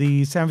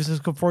the San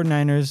Francisco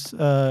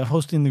 49ers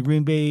hosting the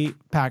Green Bay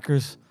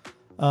Packers.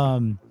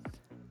 Watching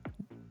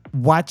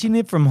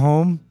it from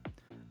home,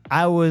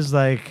 I was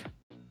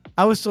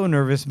so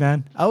nervous,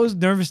 man. I was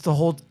nervous the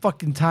whole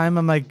fucking time.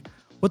 I'm like,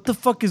 what the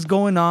fuck is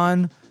going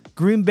on?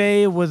 Green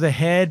Bay was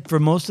ahead for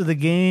most of the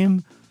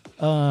game.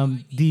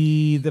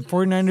 The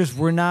 49ers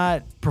were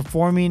not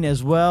performing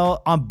as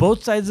well on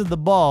both sides of the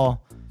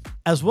ball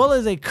as well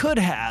as they could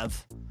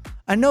have.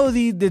 I know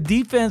the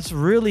defense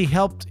really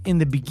helped in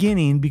the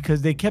beginning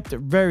because they kept it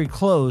very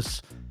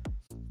close,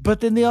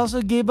 but then they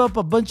also gave up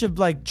a bunch of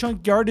like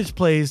chunk yardage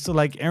plays to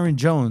like Aaron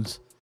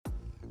Jones.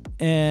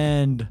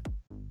 And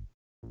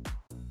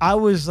I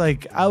was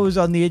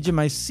on the edge of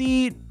my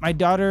seat. My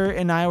daughter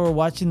and I were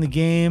watching the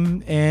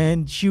game,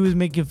 and she was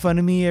making fun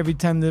of me every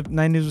time the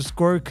Niners would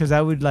score because I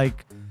would I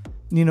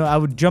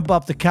would jump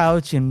off the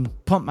couch and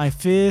pump my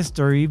fist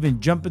or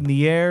even jump in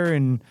the air.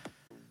 And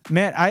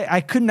man,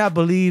 I could not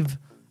believe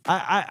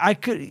I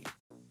could.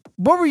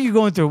 What were you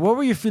going through? What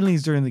were your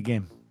feelings during the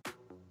game?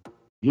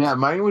 Yeah,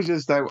 mine was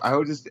just I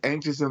was just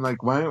anxious and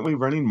like, why aren't we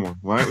running more?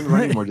 Why aren't we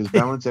running more? Just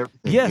balance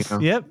everything. Yes. You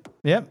know?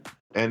 Yep.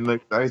 And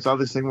like I saw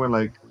this thing where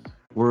like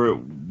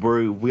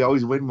we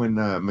always win when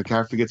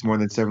McCaffrey gets more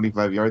than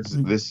 75 yards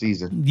this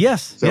season.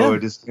 Yes. So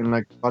just in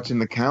like watching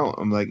the count,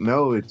 I'm like,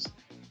 no, it's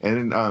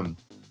and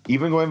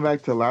even going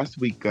back to last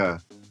week, the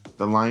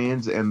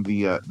Lions and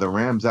the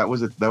Rams, that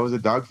was a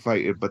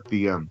dogfight, but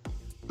the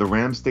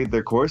Rams stayed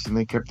their course and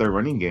they kept their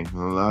running game. A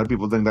lot of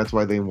people think that's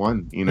why they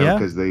won,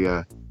 because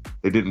they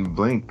didn't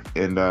blink,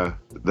 and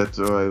that's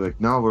why like,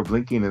 no, we're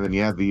blinking, and then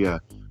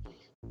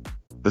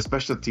the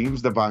special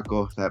teams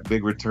debacle, that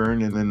big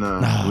return, and then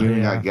we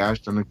even got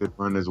gashed on a good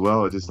run as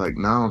well. It's just like,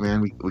 no, man,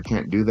 we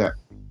can't do that.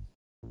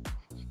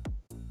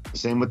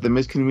 Same with the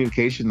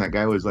miscommunication. That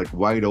guy was like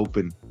wide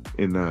open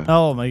in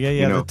oh my god,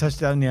 yeah, the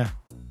touchdown,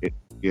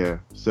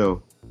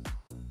 so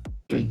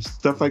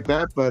stuff like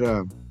that. But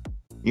at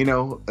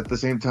the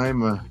same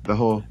time, the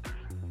whole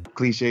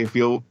cliche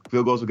field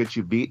goals will get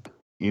you beat.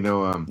 They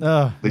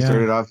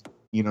started off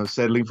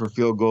settling for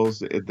field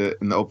goals in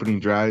the opening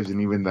drives,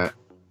 and even that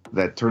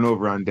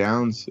turnover on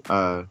downs,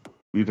 I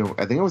think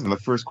it was in the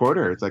first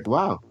quarter. It's like,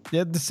 wow.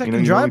 Yeah, the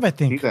second drive, I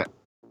think. That.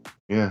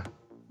 Yeah.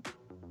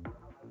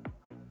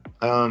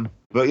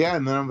 But yeah,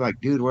 and then I'm like,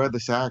 dude, where are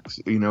the sacks?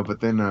 But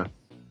then the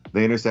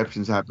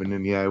interceptions happened,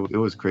 and it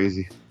was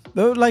crazy.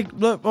 Look,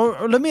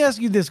 let me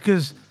ask you this,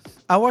 because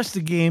I watched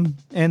the game,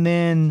 and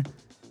then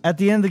at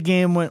the end of the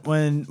game,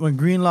 when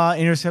Greenlaw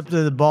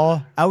intercepted the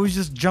ball, I was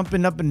just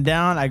jumping up and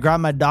down. I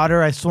grabbed my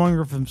daughter, I swung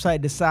her from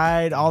side to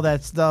side, all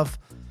that stuff.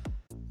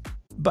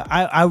 But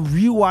I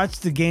rewatched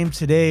the game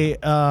today.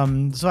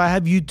 So I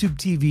have YouTube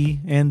TV,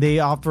 and they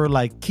offer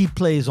like key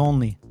plays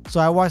only. So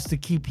I watched the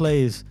key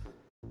plays,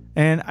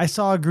 and I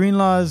saw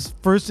Greenlaw's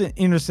first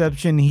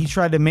interception. He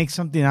tried to make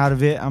something out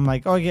of it. I'm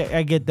like, oh yeah,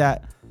 I get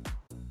that.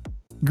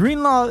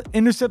 Greenlaw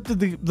intercepted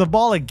the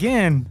ball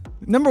again.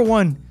 Number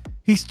one,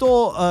 he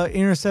stole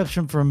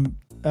interception from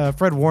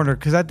Fred Warner,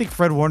 because I think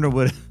Fred Warner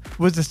was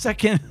the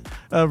second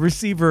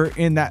receiver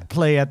in that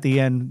play at the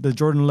end. The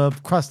Jordan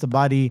Love cross the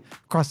body,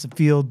 across the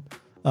field.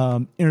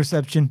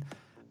 Interception,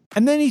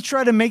 and then he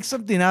tried to make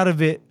something out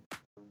of it.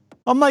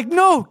 I'm like,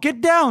 no, get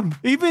down.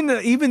 Even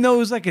though it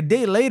was like a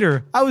day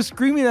later, I was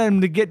screaming at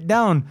him to get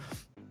down.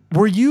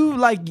 Were you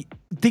like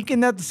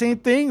thinking that the same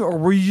thing, or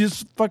were you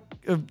just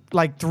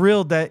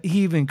thrilled that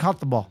he even caught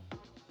the ball?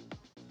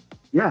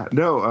 Yeah,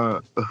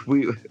 no,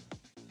 we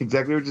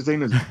exactly what you're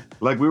saying is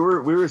like we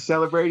were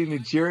celebrating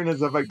and cheering and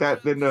stuff like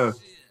that. Then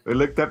we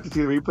looked up to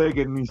see the replay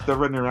again, and he's still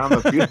running around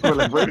the field. We're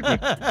like, wait a minute.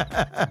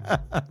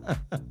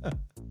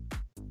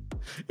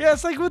 Yeah,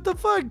 it's like, what the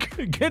fuck?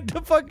 Get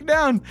the fuck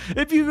down.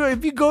 If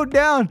you go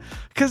down,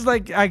 because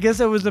like I guess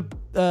it was he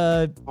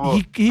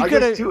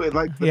could have too.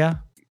 Like the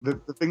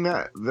thing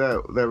that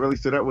really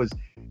stood out was,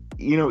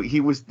 he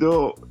was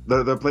still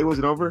the play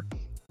wasn't over,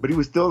 but he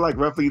was still like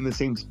roughly in the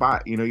same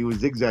spot. He was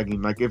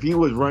zigzagging. Like if he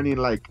was running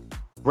like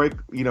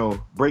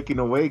breaking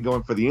away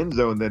going for the end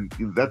zone, then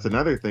that's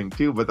another thing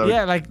too. But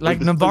like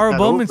Navarro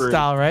Bowman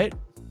style, right?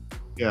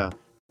 Yeah,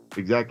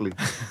 exactly.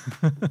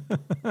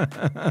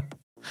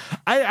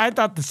 I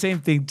thought the same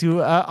thing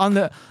too. On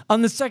the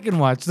second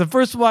watch, the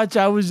first watch,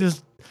 I was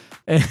just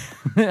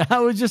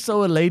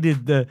so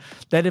elated that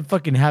it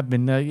fucking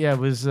happened. It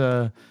was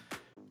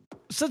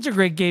such a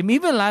great game.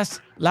 Even last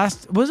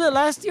was it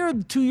last year or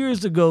 2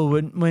 years ago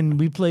when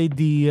we played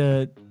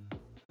the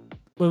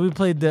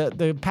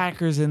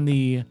Packers in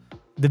the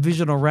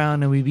divisional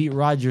round and we beat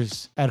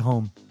Rodgers at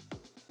home.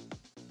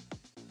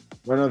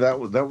 Well, no, that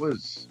was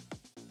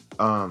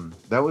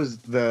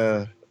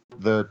the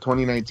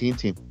 2019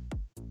 team.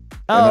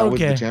 Oh, that okay. was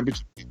the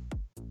championship.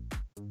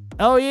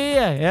 Oh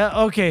yeah.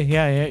 Okay,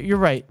 yeah. You're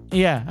right.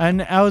 Yeah,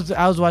 and I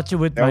was watching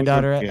with my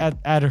daughter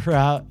at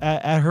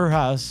her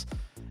house,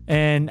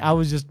 and I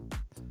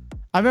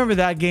remember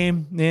that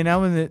game, and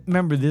I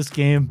remember this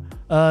game.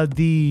 What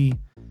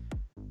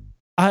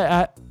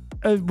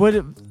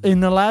in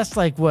the last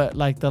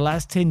the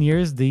last 10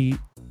 years, the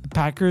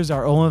Packers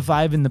are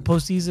 0-5 in the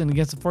postseason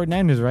against the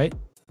 49ers, right?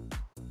 I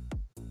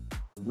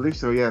believe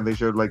so. Yeah, they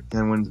showed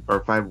 10 wins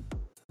or 5.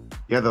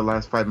 Yeah, the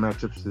last 5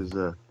 matchups is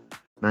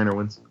Niner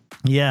wins.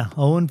 Yeah,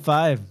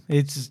 0-5.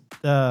 It's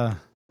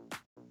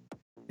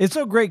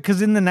so great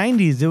because in the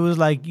 90s, it was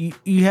like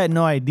you had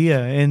no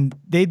idea, and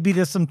they'd beat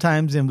us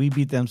sometimes, and we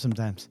beat them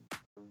sometimes.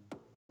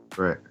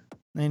 Right.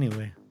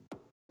 Anyway,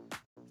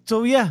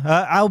 so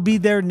yeah, I'll be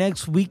there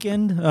next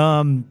weekend.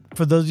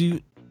 For those of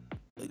you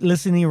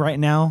listening right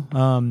now,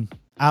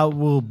 I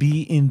will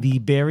be in the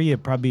Bay Area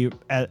probably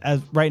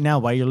as right now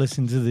while you're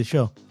listening to the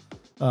show.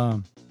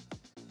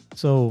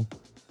 So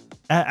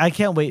I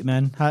can't wait,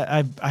 man.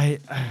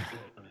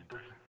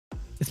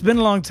 It's been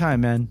a long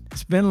time, man.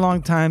 It's been a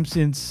long time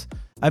since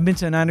I've been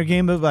to a Niner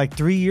game of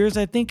 3 years,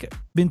 I think.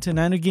 Been to a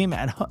Niner game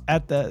at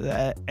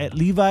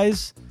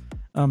Levi's.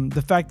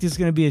 The fact it's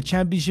going to be a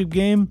championship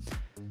game.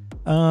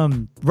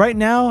 Right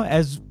now,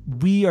 as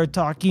we are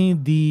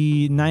talking,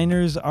 the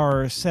Niners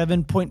are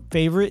 7-point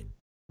favorite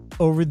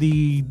over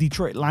the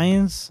Detroit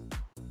Lions.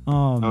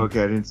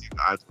 Okay, I didn't see the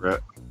odds for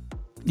it.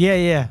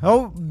 Yeah.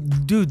 Oh,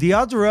 dude, the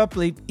odds were up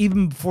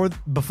even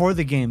before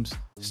the games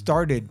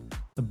started.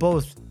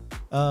 Both.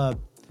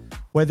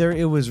 Whether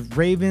it was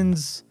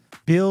Ravens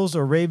Bills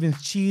or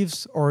Ravens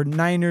Chiefs or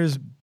Niners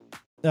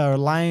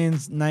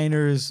Lions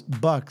Niners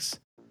Bucks,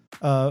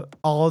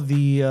 all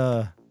the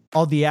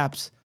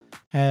apps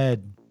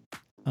had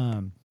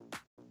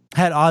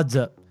odds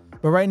up.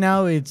 But right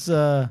now it's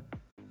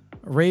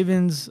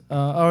Ravens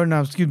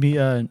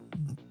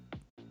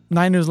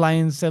Niners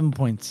Lions 7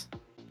 points.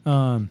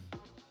 But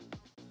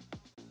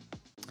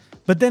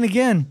then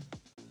again,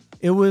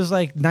 it was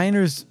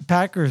Niners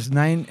Packers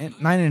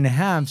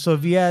 9.5. So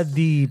if you had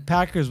the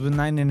Packers with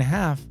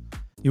 9.5,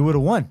 you would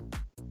have won.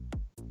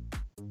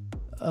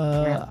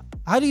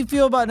 How do you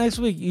feel about next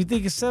week? You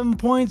think it's 7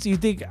 points? You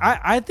think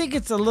I think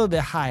it's a little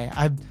bit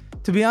high.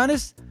 To be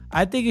honest,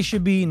 I think it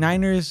should be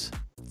Niners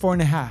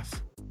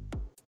 4.5,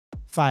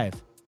 5.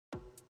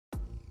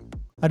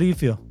 How do you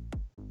feel?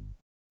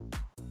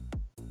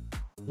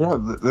 Yeah,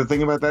 the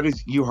thing about that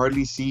is you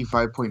hardly see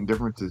 5-point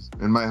differences,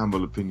 in my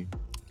humble opinion.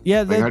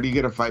 Yeah, how do you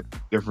get a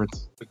 5-point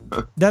difference?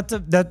 that's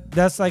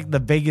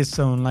the Vegas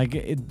zone.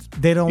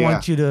 They don't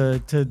want you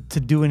to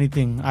do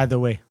anything either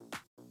way.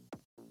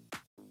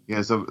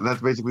 Yeah, so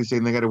that's basically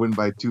saying they got to win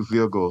by 2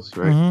 field goals,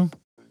 right? Mm-hmm.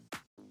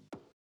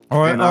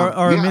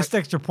 Or a missed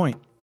extra point.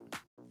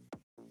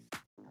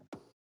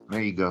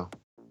 There you go.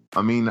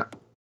 I mean,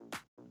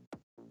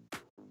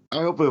 I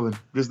hope we win.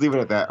 Just leave it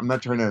at that. I'm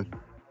not trying to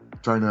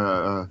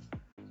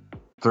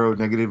throw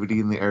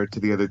negativity in the air to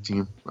the other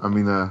team. I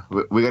mean,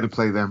 we got to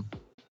play them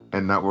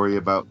and not worry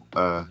about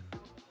the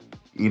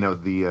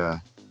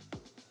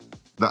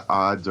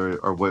odds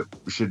or what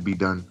should be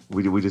done.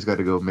 We just got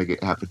to go make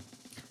it happen.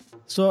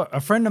 So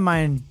a friend of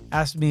mine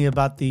asked me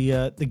about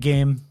the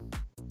game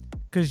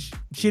because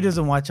she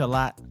doesn't watch a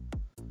lot,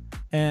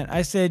 and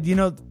I said,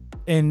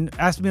 and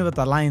asked me about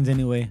the Lions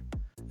anyway.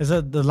 I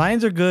said the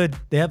Lions are good.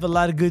 They have a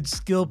lot of good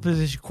skill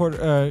position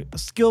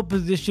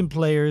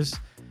players.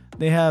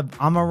 They have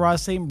Amon-Ra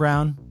St.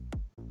 Brown.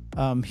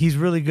 He's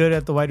really good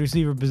at the wide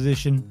receiver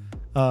position.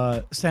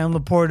 Sam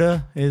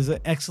Laporta is an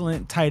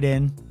excellent tight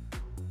end.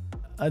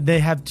 They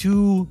have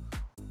two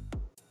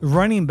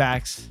running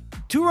backs,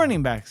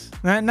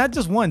 not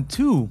just one,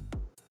 two,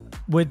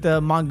 with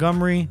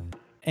Montgomery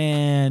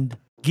and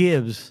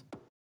Gibbs,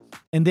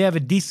 and they have a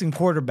decent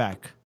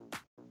quarterback.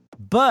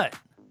 But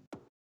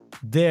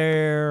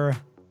they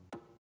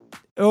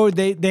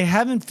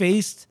haven't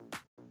faced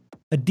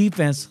a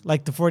defense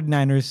like the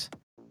 49ers,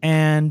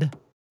 and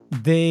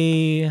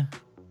their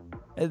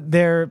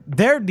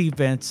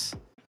defense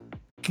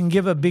can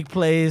give up big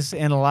plays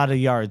and a lot of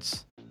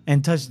yards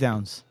and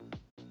touchdowns.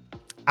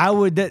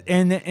 So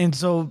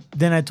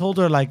then I told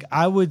her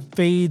I would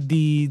fade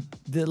the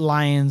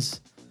Lions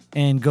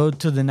and go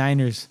to the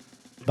Niners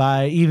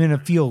by even a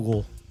field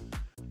goal.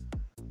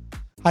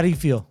 How do you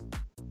feel?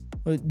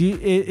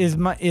 Is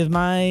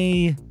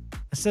my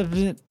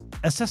assessment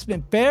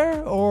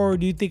fair, or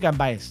do you think I'm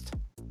biased?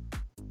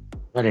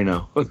 I don't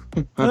know.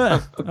 All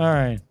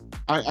right.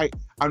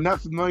 I'm not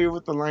familiar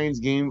with the Lions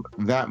game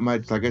that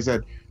much. Like I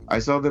said, I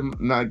saw them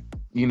not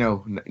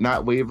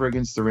waver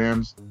against the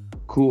Rams.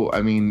 Cool.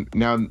 I mean,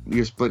 now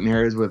you're splitting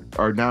hairs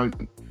now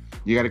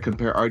you got to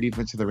compare our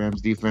defense to the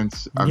Rams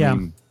defense. I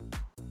mean,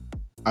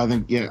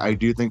 I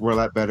do think we're a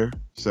lot better.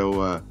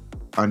 So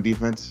on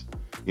defense,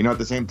 at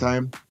the same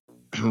time,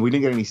 we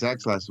didn't get any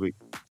sacks last week.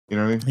 You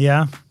know what I mean?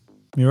 Yeah,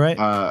 you're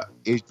right.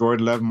 Is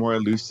Jordan Love more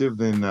elusive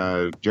than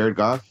Jared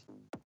Goff?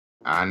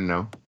 I don't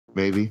know.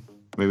 Maybe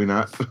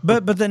not.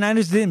 but the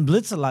Niners didn't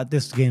blitz a lot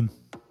this game.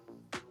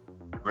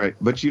 Right,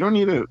 but you don't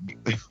need a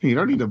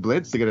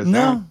blitz to get a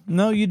sack.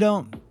 No, you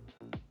don't.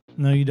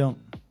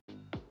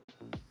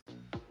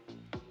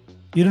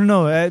 You don't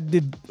know.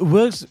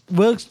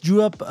 Wilkes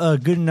drew up a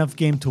good enough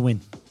game to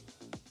win.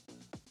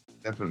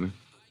 Definitely.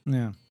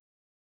 Yeah.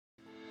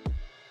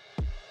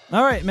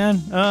 All right,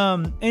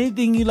 man.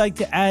 Anything you'd like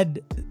to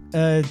add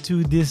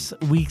to this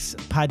week's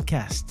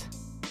podcast?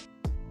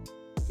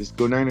 Just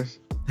go Niners.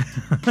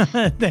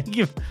 Thank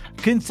you.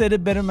 Couldn't say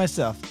it better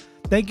myself.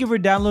 Thank you for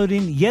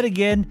downloading yet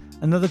again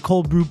another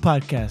Cold Brew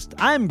podcast.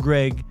 I'm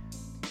Greg.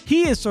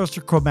 He is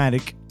Sorcerer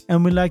Chromatic,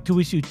 and we'd like to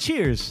wish you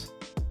cheers.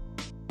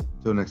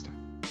 Till next time.